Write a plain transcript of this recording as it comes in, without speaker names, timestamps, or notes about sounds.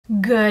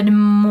Good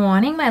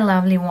morning, my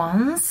lovely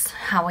ones.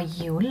 How are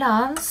you,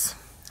 loves?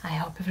 I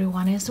hope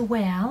everyone is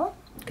well.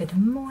 Good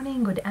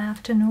morning, good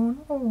afternoon,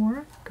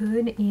 or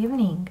good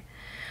evening.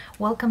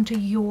 Welcome to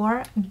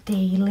your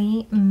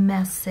daily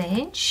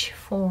message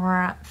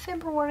for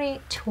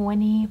February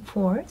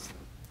 24th.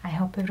 I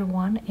hope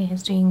everyone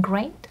is doing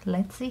great.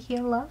 Let's see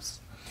here, loves,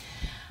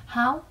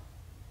 how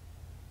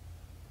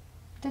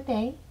the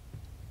day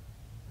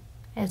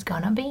is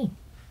gonna be.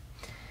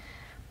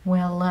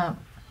 We'll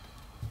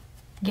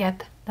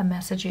get the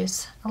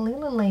messages a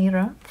little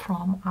later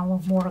from our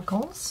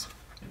oracles,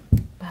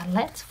 but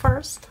let's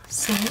first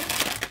see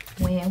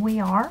where we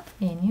are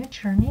in your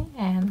journey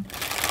and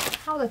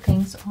how the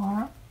things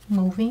are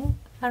moving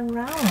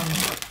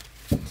around.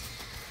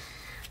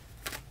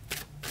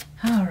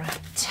 All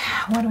right,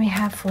 what do we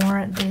have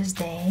for this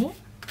day,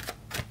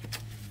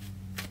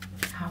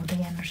 how the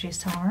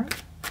energies are,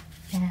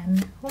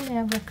 and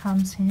whomever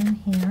comes in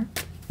here,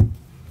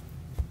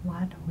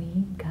 what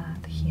we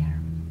got here.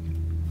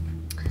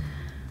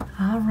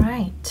 All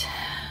right,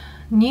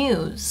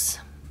 news.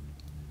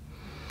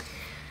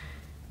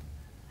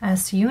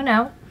 As you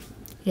know,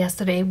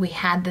 yesterday we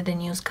had the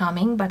news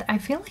coming, but I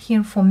feel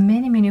here for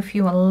many of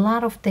you, a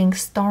lot of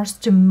things starts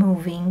to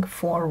moving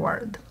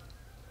forward.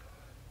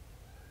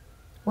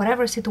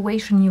 Whatever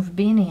situation you've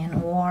been in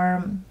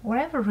or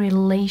whatever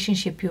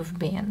relationship you've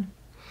been.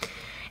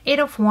 Eight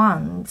of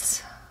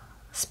Wands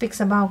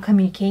speaks about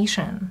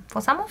communication. For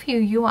some of you,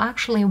 you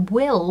actually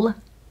will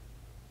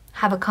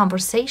have a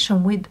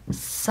conversation with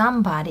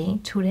somebody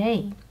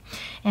today.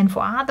 And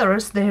for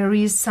others, there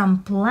is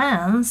some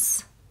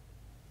plans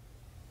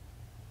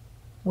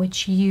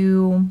which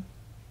you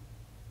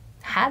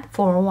had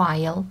for a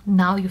while.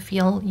 Now you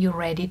feel you're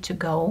ready to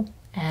go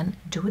and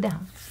do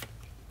them.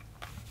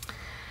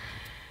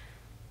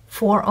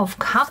 Four of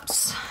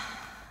Cups,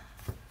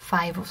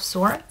 Five of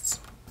Swords,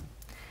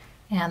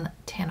 and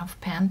Ten of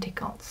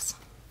Pentacles.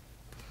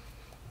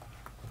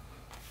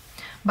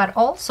 But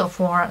also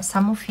for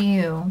some of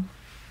you,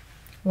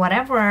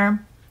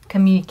 whatever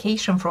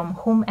communication from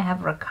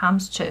whomever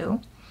comes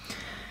to,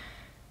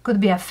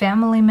 could be a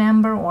family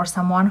member or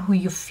someone who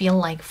you feel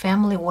like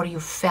family or you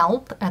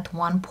felt at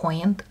one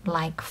point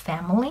like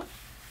family.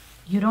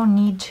 You don't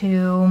need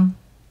to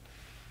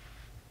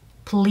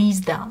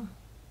please them.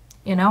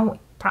 You know,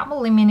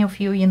 probably many of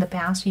you in the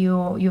past,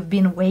 you've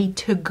been way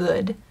too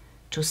good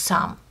to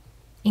some,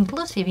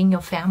 inclusive in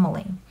your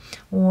family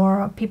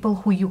or people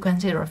who you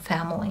consider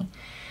family.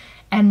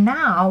 And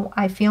now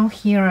I feel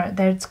here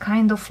that it's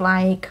kind of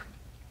like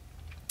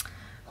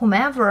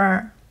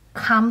whomever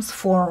comes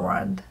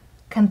forward,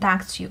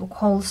 contacts you,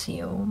 calls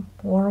you,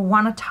 or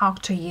want to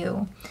talk to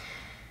you,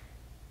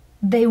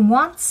 they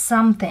want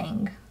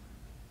something,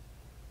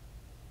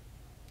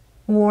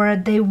 or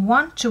they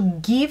want to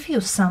give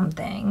you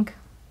something,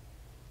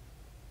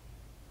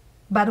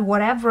 but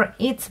whatever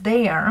it's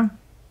there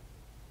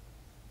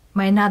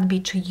might not be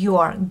to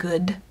your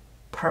good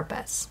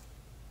purpose.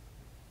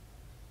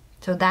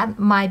 So that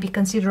might be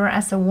considered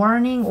as a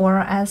warning or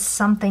as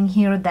something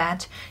here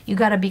that you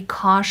gotta be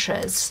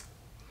cautious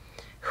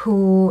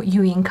who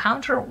you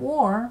encounter,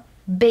 or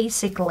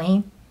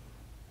basically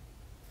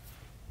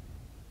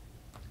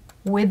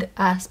with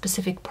a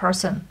specific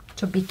person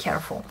to be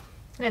careful.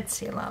 Let's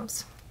see,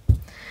 loves.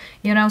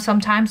 You know,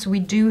 sometimes we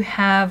do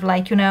have,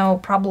 like, you know,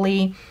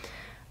 probably,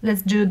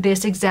 let's do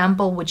this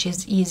example, which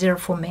is easier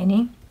for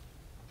many.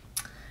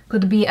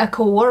 Could be a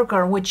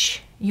coworker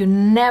which you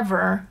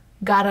never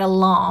got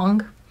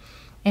along,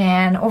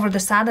 and over the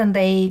sudden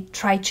they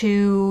try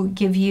to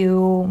give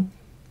you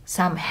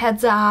some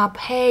heads up.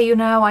 Hey, you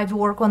know, I've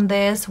worked on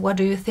this. What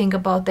do you think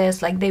about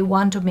this? Like they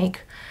want to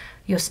make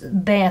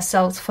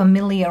themselves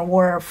familiar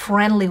or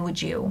friendly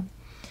with you.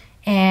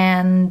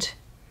 And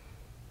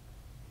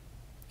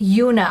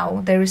you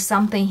know there is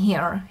something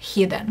here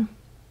hidden.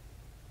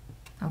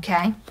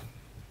 Okay?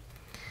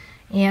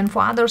 And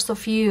for others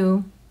of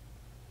you,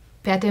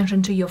 pay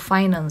attention to your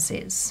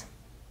finances.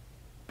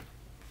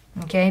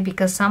 Okay,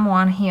 because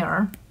someone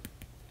here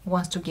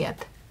wants to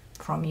get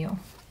from you.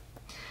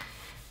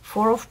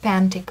 Four of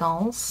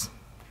Pentacles,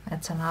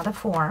 that's another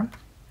four.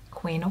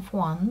 Queen of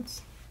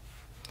Wands.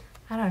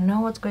 I don't know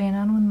what's going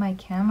on with my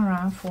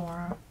camera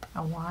for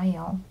a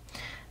while.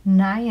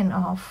 Nine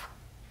of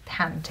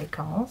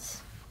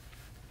Pentacles.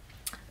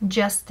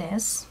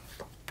 Justice.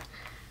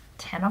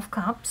 Ten of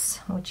Cups,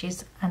 which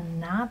is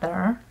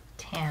another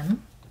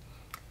 10.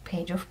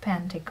 Page of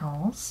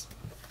Pentacles.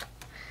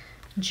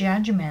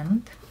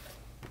 Judgment.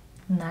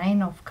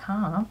 Nine of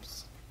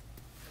Cups,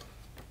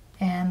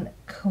 and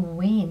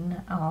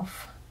Queen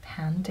of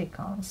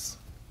Pentacles.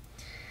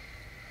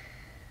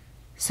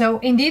 So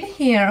indeed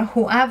here,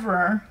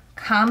 whoever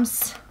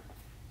comes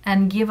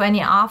and give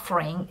any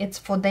offering, it's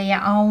for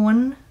their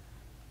own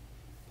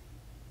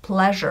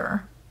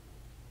pleasure,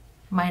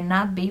 might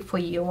not be for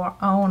your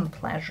own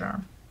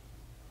pleasure.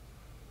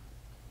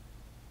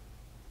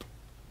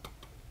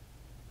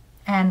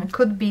 And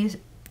could be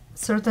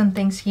certain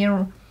things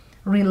here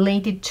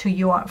related to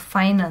your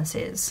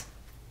finances.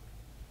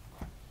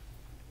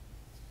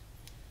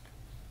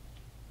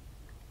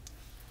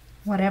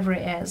 whatever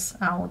is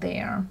out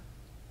there.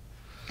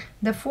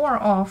 The Four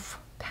of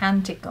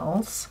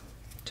Pentacles,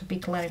 to be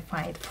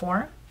clarified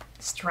for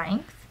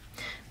strength.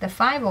 The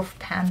Five of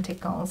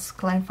Pentacles,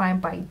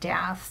 clarified by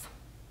death.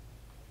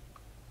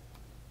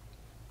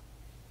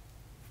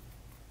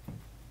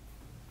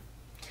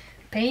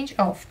 Page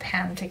of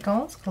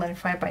Pentacles,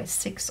 clarified by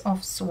Six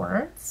of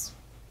Swords.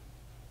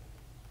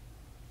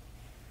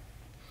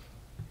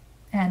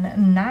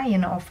 And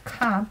Nine of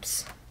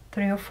Cups,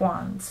 Three of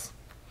Wands.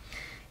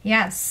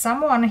 Yes,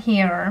 someone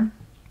here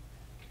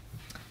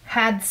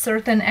had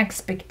certain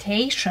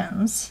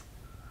expectations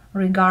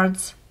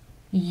regards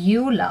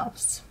you,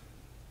 loves.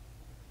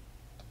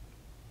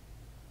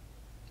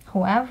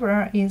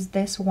 Whoever is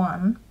this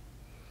one,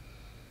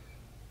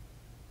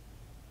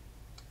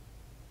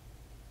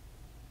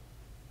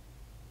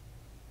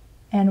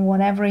 and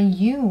whatever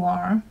you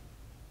are,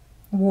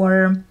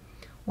 or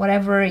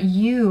whatever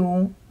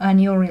you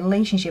and your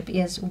relationship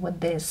is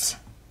with this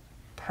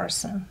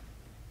person.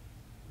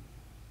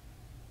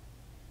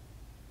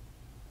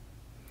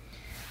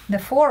 The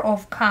Four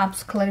of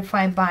Cups,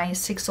 clarified by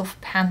Six of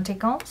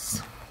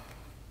Pentacles.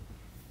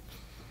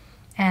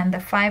 And the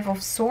Five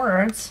of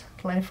Swords,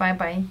 clarified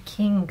by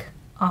King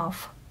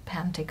of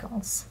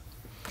Pentacles.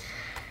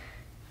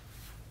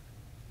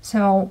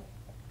 So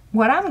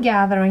what I'm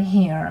gathering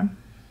here,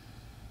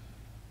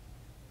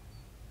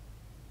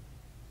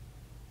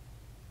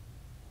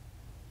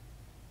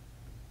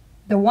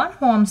 the one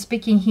who I'm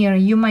speaking here,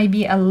 you might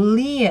be a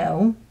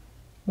Leo,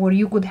 or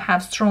you could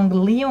have strong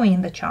Leo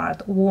in the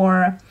chart,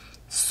 or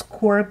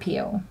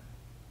Scorpio.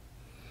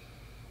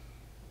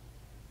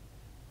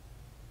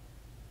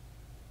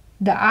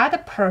 The other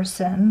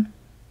person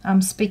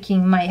I'm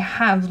speaking might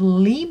have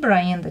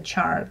Libra in the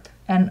chart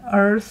and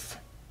Earth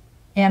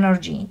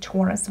energy,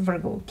 Taurus,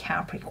 Virgo,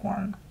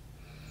 Capricorn.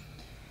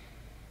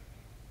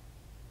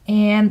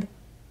 And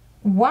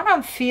what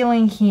I'm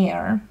feeling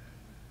here,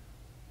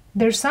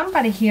 there's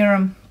somebody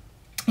here,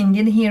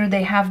 indeed here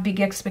they have big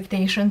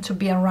expectation to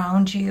be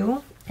around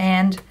you,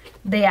 and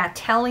they are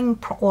telling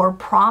or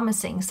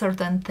promising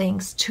certain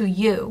things to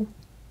you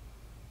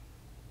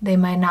they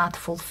might not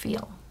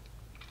fulfill.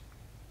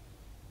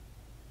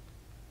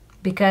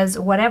 Because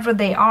whatever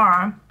they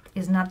are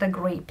is not a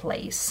great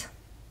place.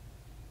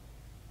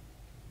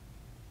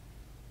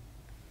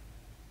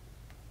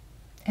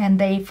 And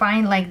they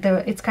find like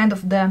it's kind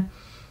of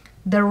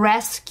the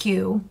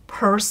rescue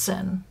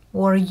person,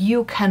 or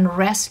you can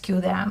rescue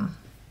them.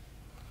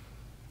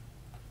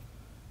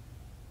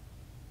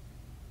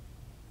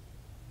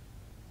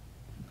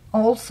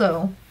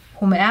 Also,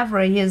 whomever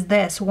is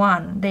this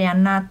one, they are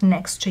not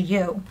next to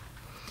you.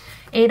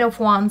 Eight of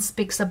Wands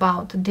speaks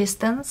about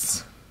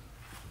distance.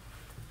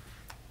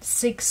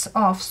 Six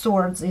of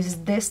Swords is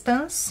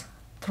distance.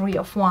 Three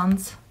of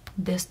Wands,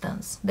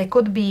 distance. They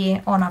could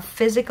be on a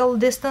physical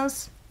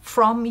distance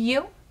from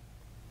you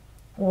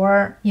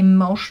or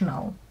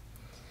emotional.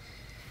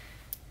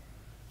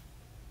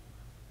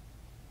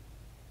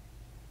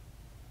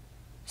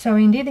 So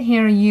indeed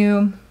here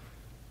you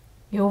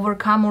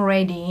overcome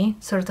already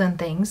certain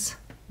things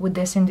with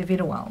this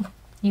individual.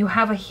 You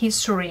have a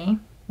history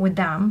with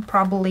them,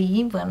 probably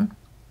even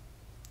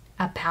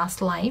a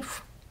past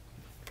life.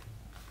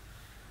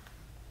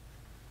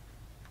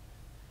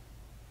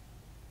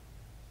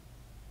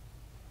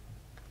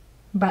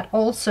 But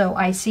also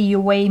I see you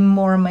way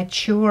more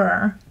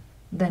mature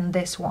than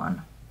this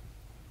one.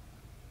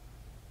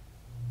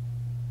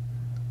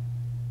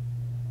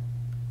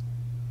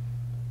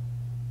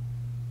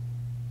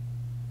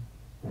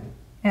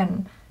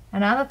 And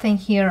another thing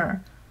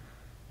here,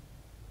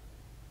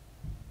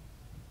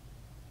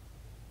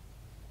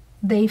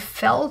 they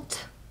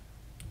felt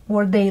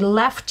or they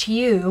left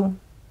you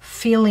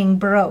feeling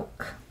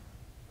broke,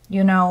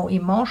 you know,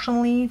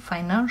 emotionally,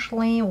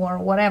 financially, or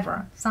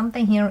whatever.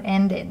 Something here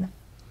ended.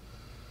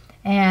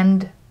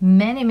 And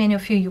many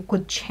of you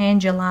could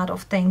change a lot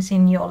of things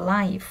in your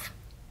life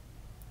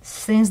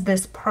since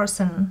this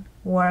person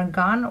were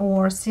gone,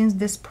 or since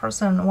this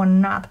person were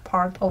not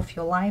part of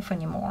your life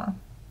anymore.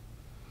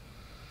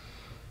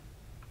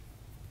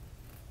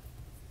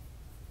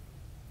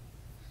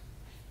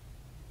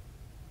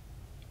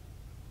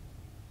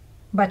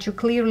 But you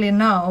clearly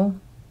know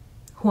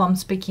who I'm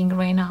speaking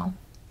right now.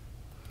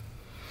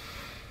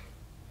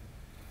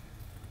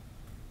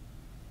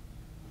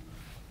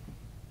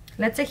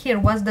 Let's see here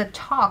what the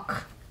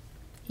talk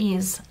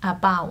is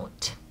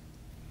about.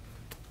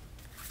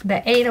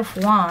 The Eight of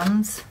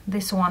Wands,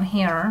 this one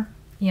here,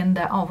 in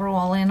the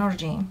overall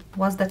energy.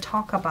 What's the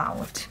talk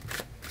about?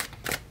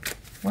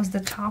 What's the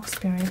talk,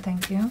 Spirit?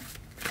 Thank you.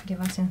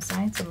 Give us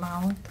insights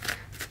about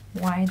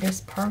why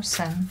this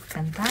person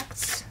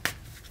contacts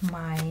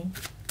my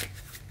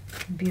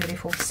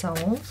beautiful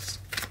souls.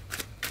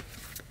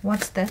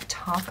 What's the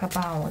talk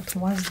about?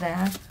 What's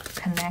the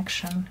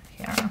connection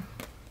here?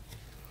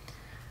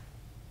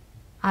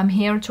 I'm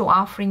here to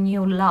offer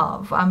you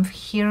love. I'm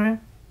here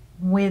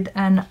with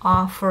an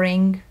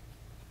offering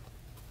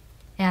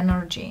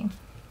energy.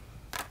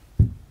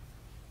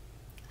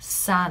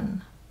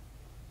 Sun.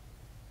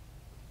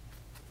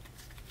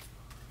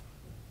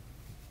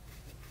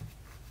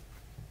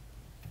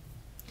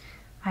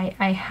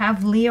 I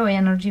have Leo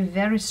energy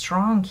very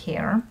strong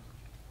here,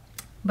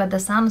 but the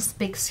Sun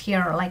speaks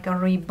here like a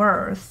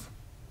rebirth.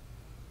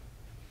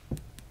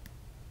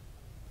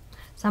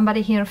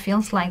 Somebody here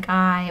feels like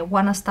I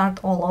want to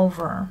start all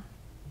over.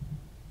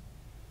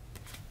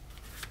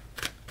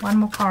 One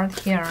more card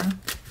here.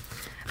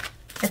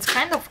 It's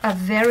kind of a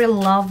very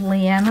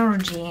lovely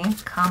energy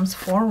comes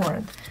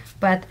forward.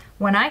 But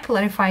when I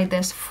clarify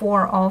this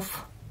Four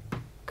of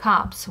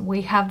Cups,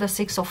 we have the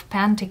Six of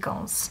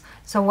Pentacles.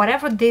 So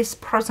whatever this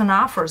person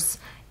offers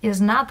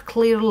is not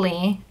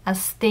clearly a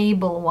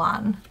stable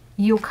one.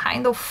 You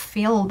kind of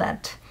feel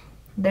that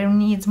there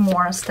needs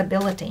more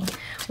stability,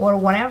 or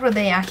whatever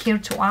they are here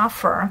to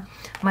offer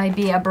might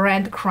be a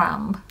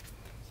breadcrumb,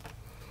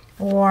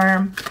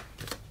 or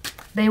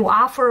they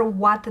offer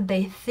what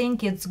they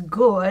think is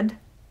good,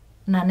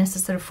 not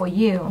necessary for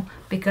you,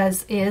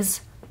 because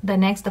is the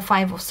next the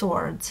Five of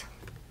Swords.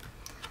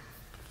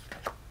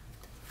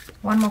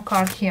 One more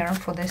card here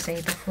for this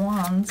Eight of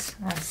Wands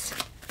as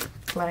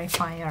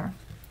clarifier.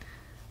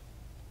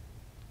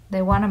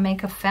 They want to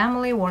make a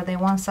family, or they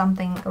want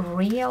something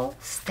real,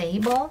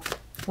 stable.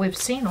 We've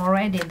seen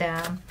already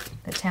the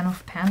Ten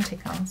of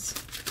Pentacles.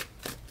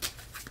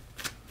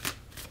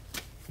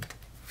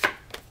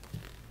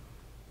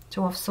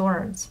 Two of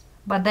Swords.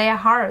 But their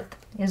heart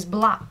is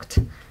blocked.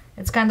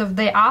 It's kind of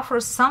they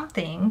offer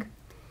something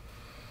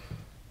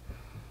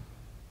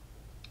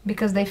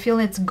because they feel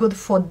it's good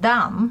for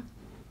them,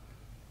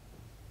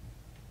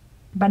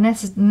 but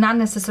not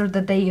necessarily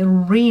that they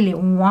really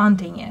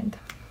wanting it.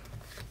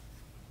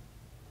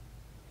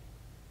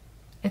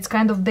 It's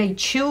kind of they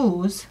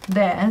choose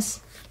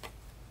this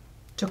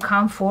to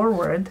come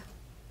forward.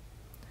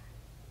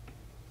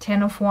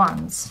 Ten of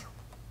Wands.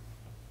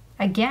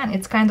 Again,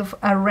 it's kind of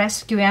a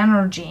rescue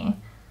energy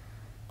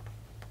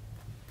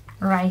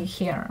right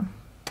here.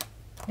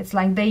 It's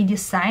like they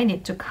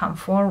decided to come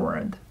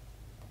forward.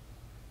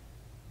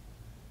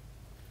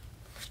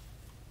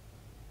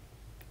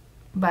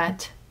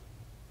 But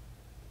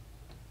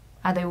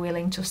are they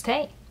willing to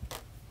stay?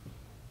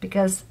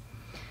 Because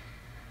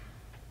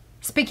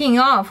speaking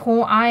of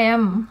who I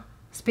am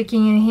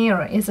speaking in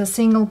here is a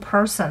single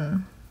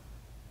person.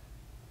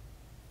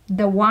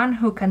 The one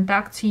who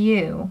contacts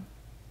you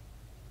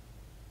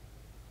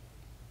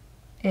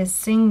is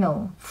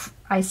single.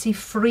 I see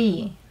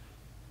free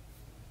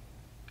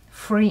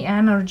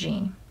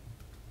energy.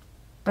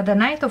 But the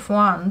Knight of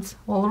Wands,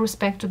 all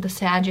respect to the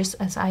Sagittarius,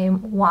 as I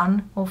am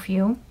one of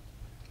you,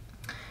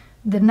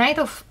 the Knight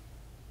of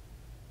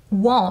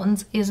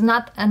Wands is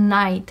not a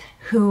knight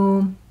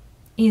who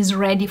is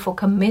ready for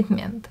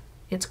commitment.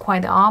 It's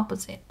quite the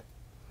opposite.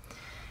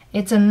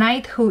 It's a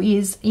knight who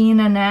is in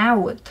and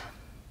out.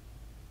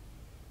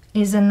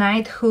 Is a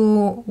knight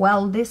who,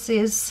 well, this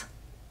is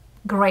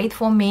great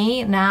for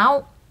me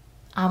now,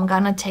 I'm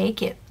gonna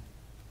take it.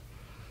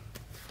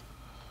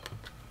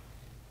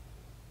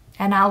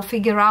 And I'll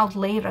figure out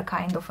later,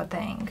 kind of a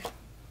thing.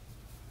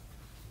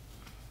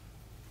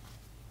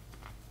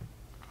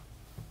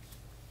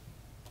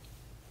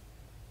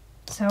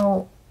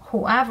 So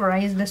whoever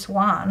is this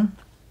one,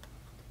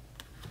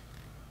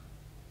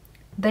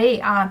 they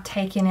are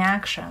taking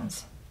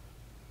actions.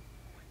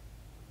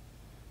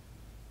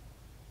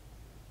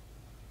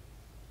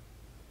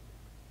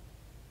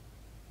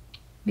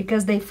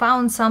 Because they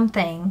found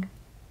something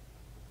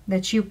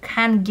that you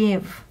can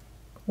give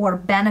or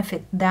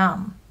benefit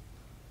them.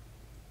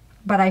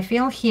 But I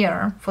feel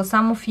here, for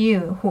some of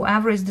you,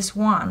 whoever is this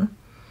one,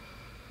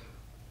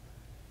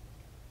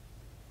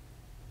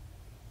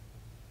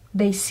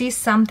 they see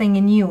something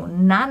in you,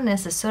 not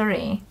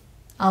necessarily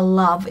a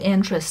love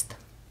interest,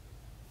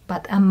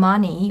 but a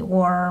money,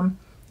 or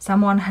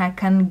someone who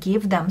can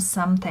give them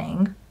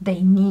something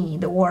they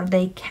need or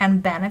they can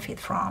benefit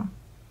from.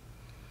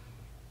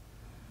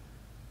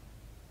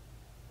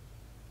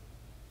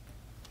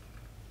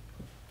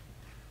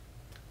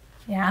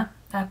 Yeah,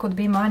 that could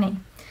be money.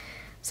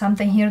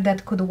 Something here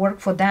that could work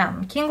for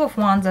them. King of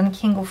Wands and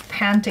King of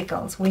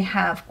Pentacles. We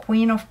have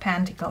Queen of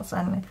Pentacles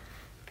and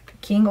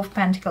King of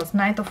Pentacles,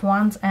 Knight of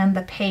Wands, and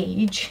the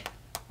Page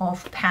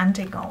of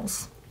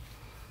Pentacles.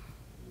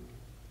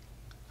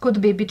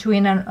 Could be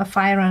between a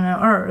fire and an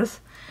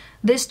earth.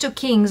 These two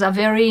kings are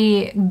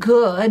very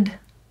good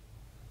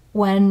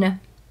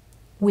when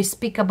we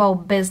speak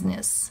about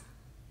business,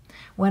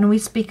 when we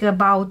speak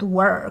about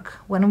work,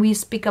 when we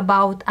speak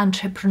about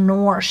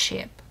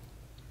entrepreneurship.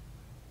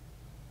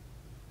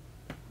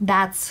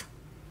 That's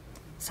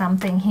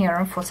something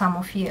here for some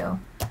of you,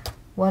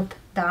 what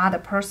the other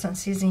person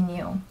sees in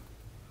you.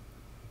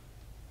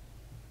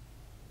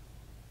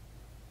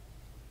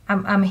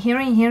 I'm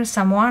hearing here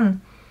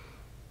someone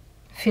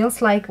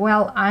feels like,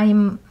 well,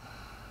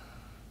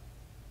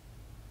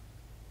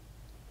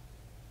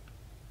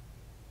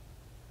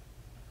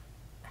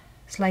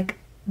 it's like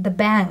the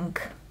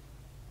bank.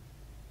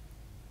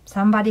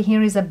 Somebody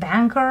here is a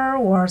banker,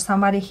 or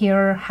somebody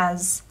here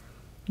has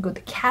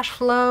good cash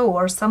flow,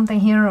 or something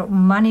here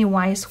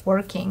money-wise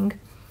working,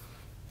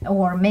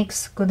 or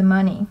makes good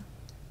money.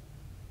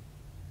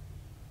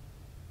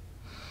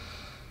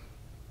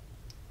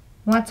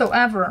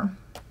 whatsoever,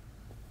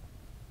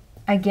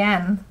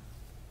 again,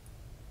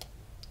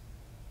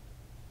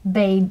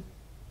 they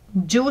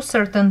do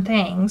certain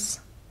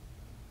things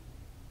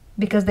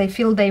because they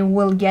feel they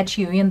will get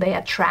you in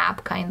their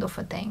trap, kind of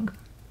a thing.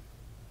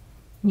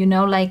 You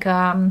know, like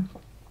a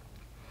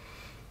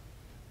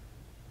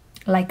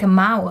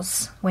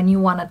mouse when you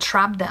want to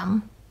trap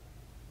them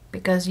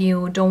because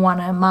you don't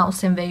want a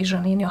mouse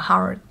invasion in your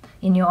heart,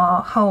 in your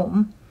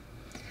home.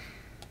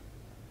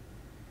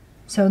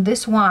 So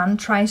this one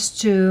tries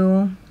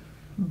to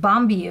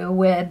bomb you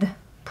with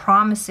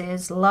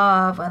promises,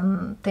 love,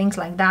 and things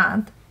like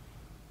that.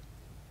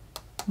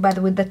 But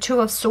with the Two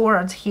of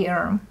Swords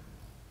here,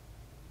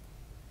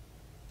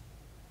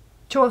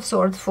 Two of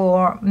Swords,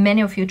 for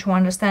many of you to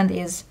understand,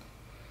 is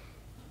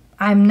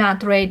I'm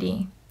not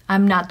ready,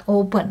 I'm not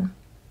open.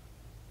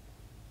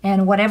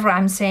 And whatever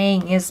I'm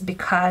saying is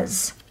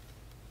because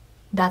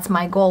that's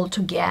my goal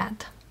to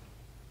get.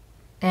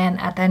 And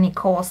at any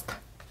cost,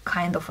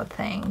 kind of a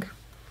thing.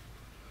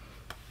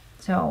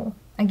 So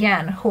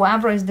again,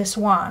 whoever is this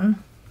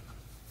one,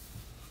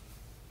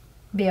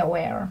 be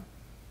aware.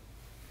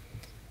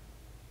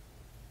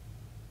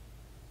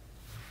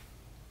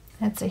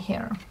 Let's see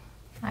here.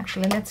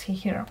 Actually, let's see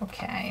here.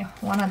 Okay,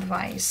 one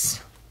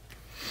advice.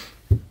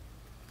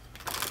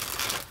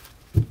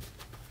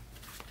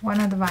 One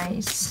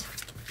advice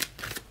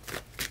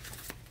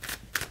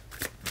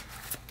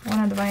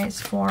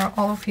for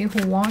all of you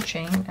who are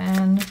watching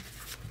and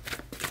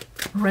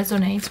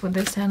resonates with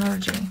this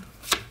energy.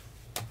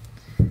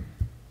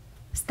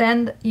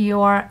 Stand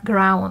your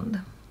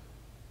ground.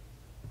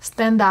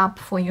 Stand up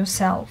for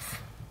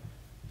yourself.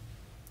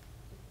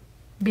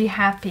 Be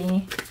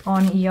happy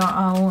on your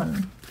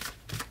own.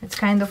 It's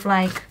kind of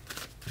like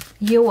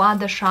you are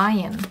the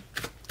shine.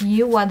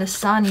 You are the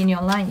sun in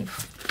your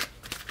life.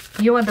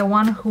 You are the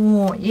one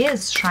who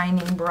is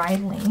shining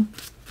brightly.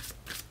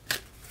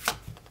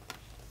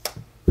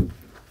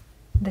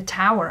 The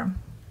Tower.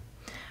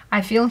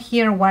 I feel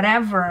here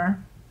whatever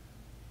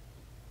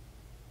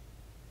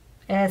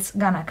is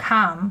gonna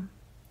come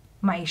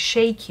might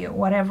shake you.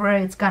 Whatever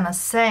it's gonna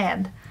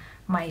said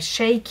might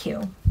shake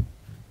you.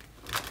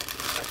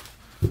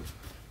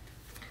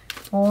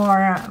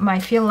 Or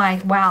might feel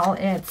like, well,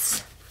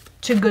 it's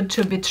too good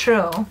to be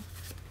true.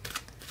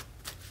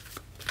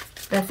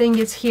 The thing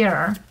is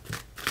here,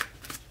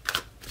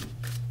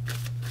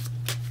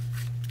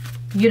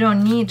 you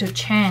don't need to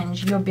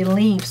change your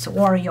beliefs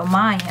or your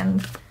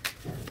mind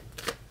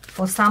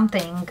for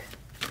something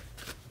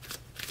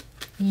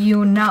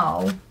you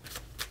know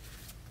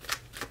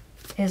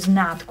is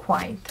not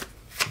quite.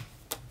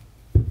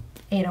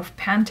 Eight of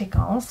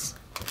Pentacles.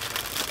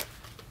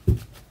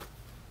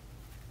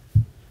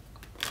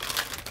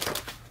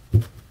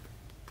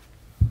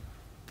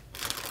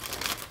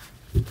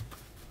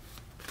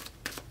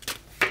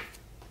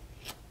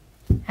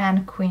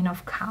 And Queen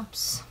of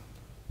Cups.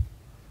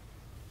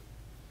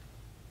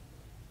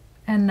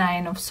 And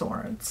Nine of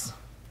Swords.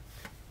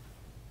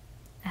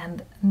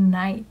 And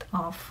Knight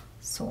of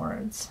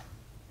Swords.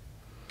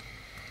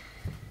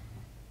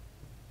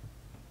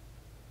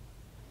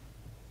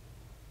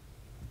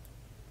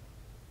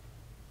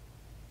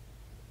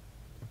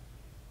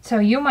 So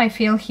you might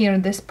feel here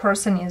this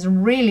person is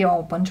really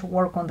open to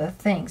work on the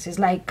things. It's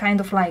like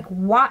kind of like,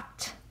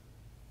 what?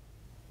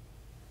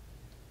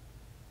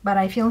 But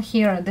I feel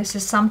here this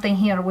is something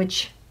here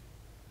which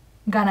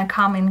gonna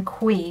come in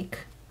quick,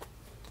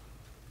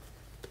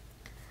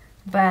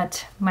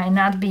 but might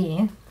not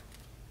be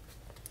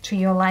to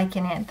your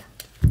liking it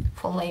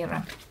for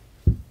later.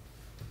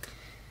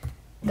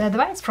 The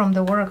advice from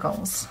the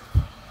oracles.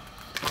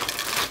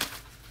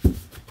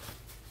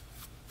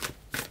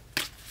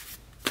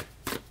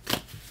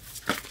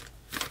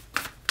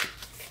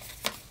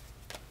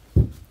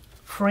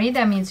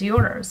 Freedom is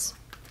yours.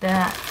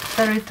 The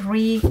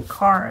 33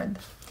 card.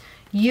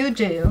 You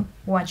do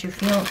what you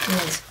feel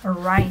is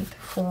right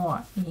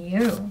for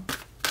you.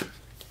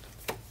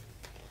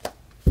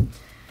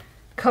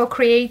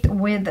 Co-create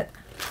with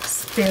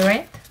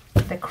Spirit,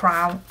 the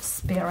Crown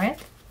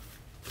Spirit.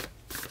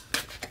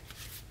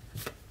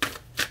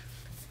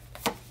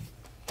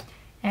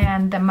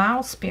 And the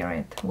Mouse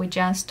Spirit, we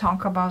just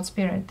talk about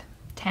Spirit.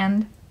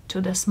 Tend to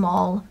the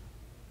small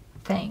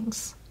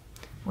things.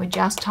 We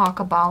just talk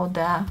about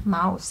the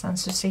mouse, and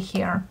so see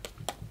here.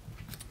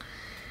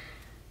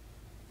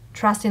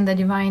 Trust in the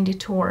divine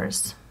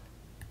detours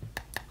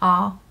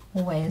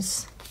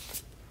always.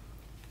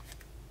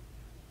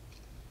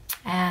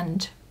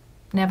 And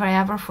never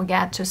ever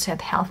forget to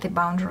set healthy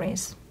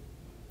boundaries.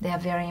 They are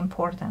very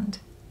important.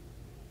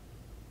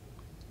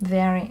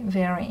 Very,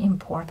 very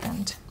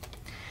important.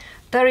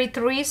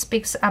 33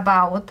 speaks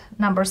about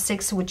number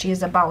 6, which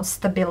is about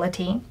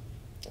stability.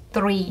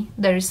 3,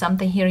 there is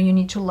something here you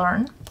need to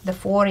learn. The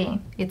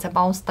 40, it's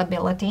about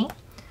stability.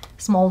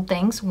 Small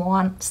things,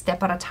 one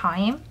step at a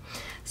time.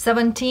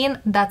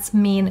 17, that's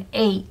mean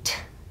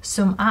 8,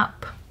 sum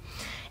up.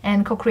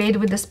 And co-create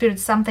with the Spirit,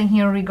 something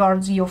here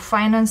regards your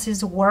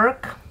finances,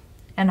 work,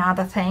 and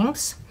other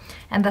things.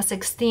 And the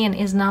 16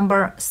 is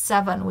number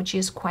 7, which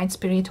is quite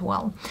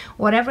spiritual.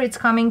 Whatever is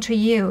coming to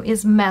you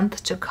is meant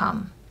to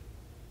come.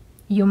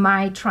 You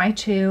might try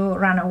to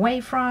run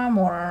away from,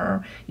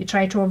 or you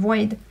try to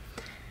avoid.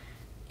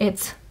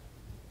 It's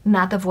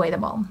not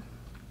avoidable.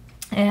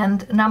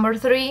 And number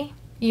 3,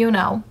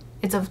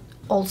 it's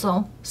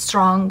also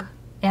strong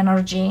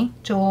energy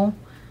to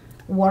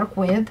work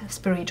with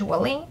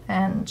spiritually.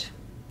 And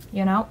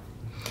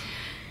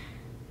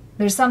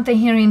there's something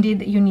here indeed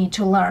that you need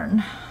to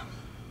learn.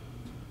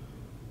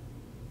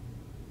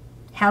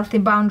 Healthy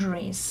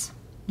boundaries.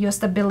 Your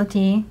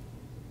stability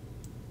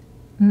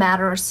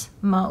matters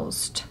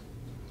most.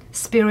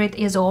 Spirit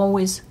is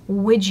always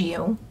with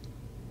you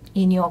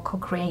in your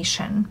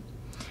co-creation,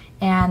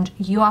 and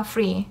you are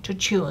free to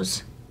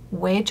choose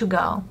where to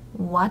go,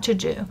 what to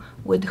do,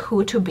 with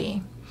who to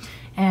be,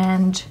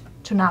 and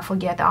to not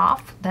forget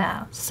off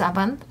the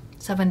 7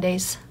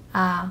 days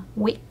a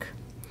week,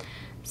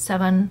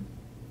 7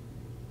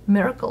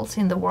 miracles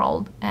in the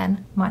world,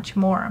 and much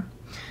more.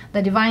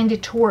 The divine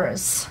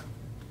detours.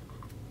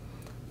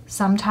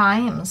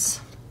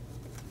 Sometimes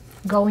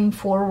going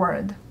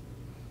forward,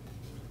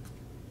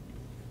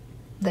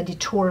 the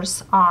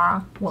detours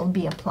will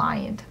be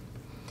applied,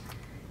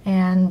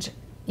 and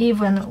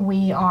even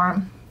we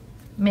are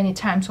many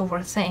times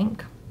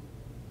overthink.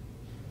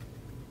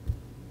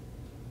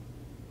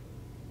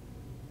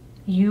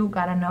 You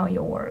gotta know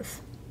your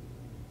worth.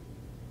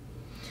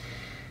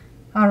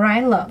 All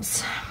right,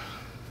 loves,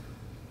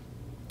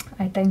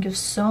 I thank you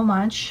so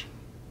much.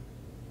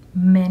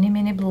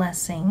 Many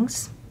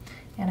blessings.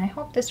 And I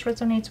hope this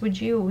resonates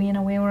with you in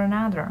a way or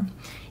another.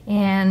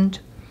 And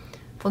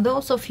for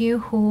those of you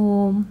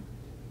who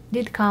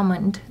did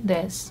comment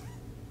this,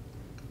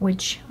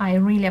 which I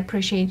really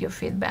appreciate your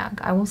feedback,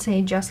 I will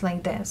say just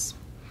like this.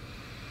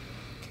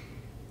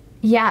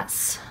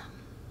 Yes,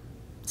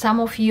 some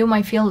of you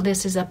might feel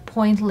this is a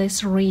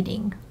pointless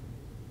reading,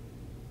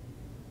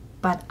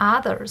 but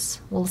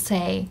others will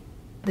say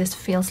this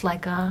feels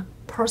like a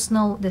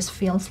personal, this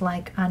feels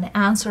like an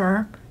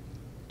answer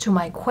to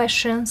my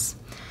questions.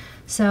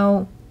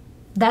 So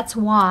that's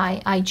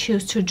why I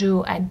choose to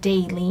do a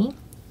daily,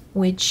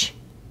 which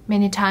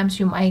many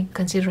times you might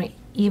consider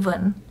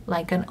even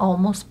like an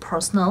almost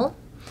personal,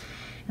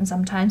 and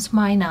sometimes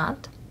might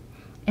not.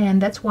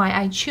 And that's why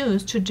I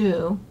choose to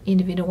do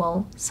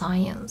individual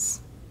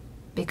science,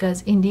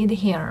 because indeed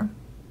here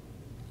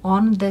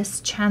on this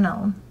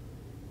channel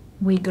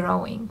we're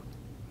growing.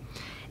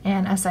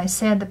 And as I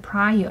said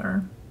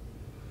prior,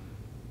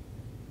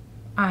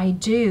 I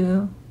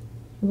do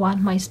what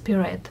my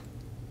spirit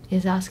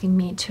is asking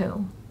me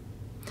to.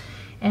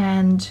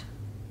 And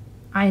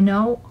I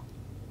know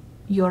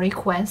your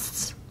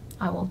requests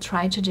I will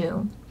try to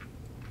do.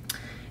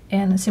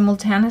 And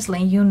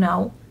simultaneously,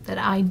 that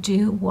I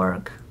do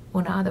work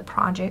on other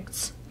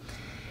projects.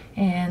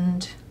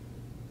 And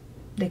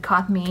they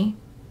caught me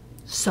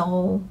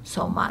so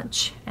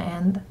much.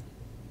 And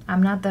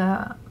I'm not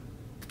the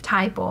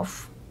type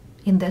of,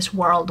 in this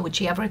world,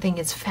 which everything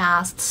is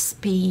fast,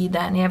 speed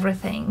and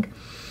everything.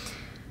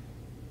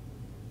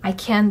 I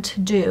can't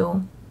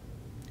do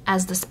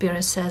as the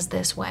Spirit says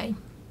this way.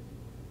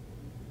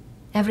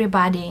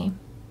 Everybody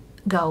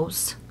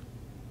goes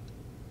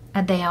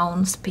at their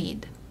own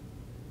speed.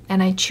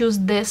 And I choose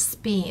this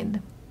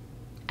speed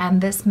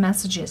and these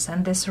messages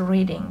and these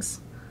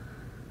readings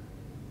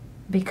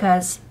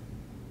because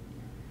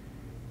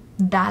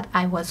that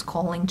I was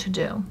calling to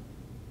do.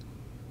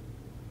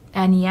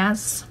 And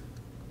yes,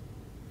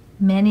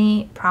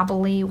 many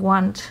probably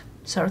want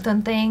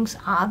certain things,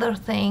 other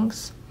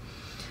things.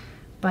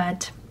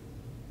 But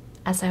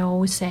as I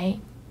always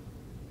say,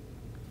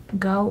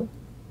 go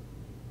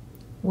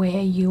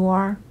where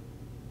your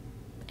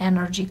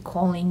energy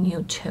calling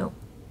you to.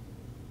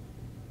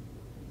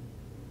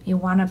 You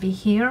want to be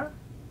here?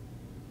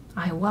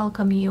 I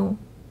welcome you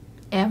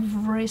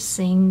every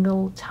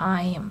single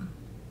time.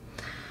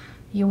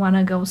 You want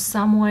to go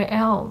somewhere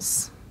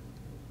else?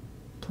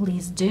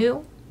 Please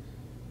do,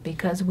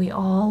 because we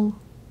all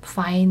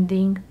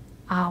finding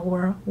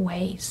our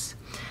ways,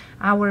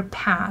 our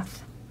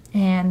path.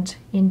 And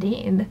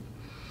indeed,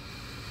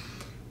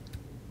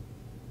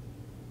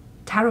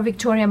 Tarot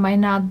Victoria might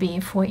not be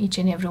for each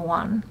and every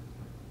one,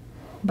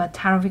 but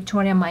Tarot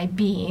Victoria might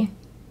be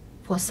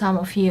for some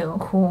of you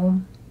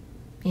who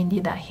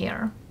indeed are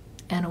here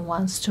and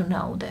wants to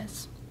know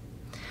this.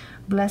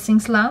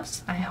 Blessings,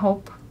 loves. I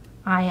hope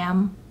I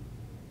am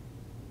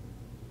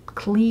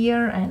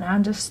clear and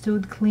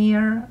understood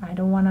clear. I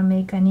don't want to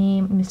make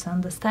any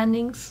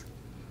misunderstandings,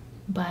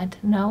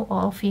 but know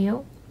all of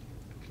you,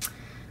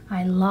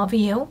 I love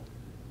you,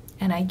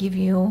 and I give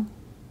you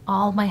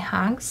all my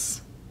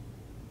hugs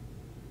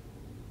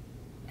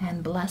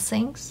and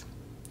blessings.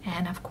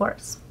 And of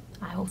course,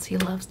 I will see you,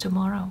 loves,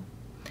 tomorrow.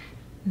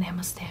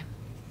 Namaste.